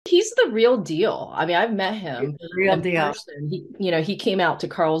the real deal. I mean, I've met He's him the real in deal. person. He came out to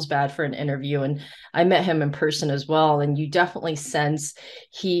Carlsbad for an interview, and I met him in person as well. And you definitely sense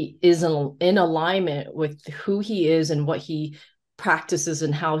he is in alignment with who he is and what he practices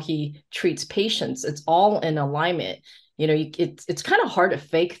and how he treats patients. It's all in alignment. It's kind of hard to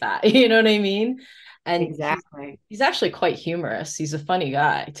fake that. You know what I mean? And Exactly. he's actually quite humorous. He's a funny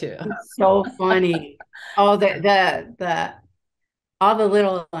guy too. It's so funny. Oh, the all the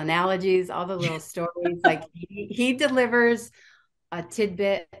little analogies, all the little stories. Like he delivers a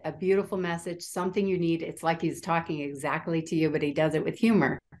tidbit, a beautiful message, something you need. It's like he's talking exactly to you, but he does it with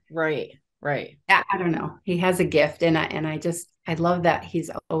humor. Right, right, I don't know. He has a gift, and I love that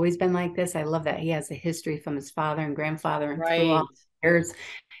he's always been like this. I love that he has a history from his father and grandfather and through all right. the years.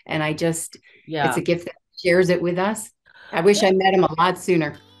 And it's Yeah. a gift that he shares it with us. I wish I met him a lot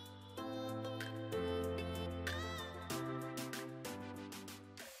sooner.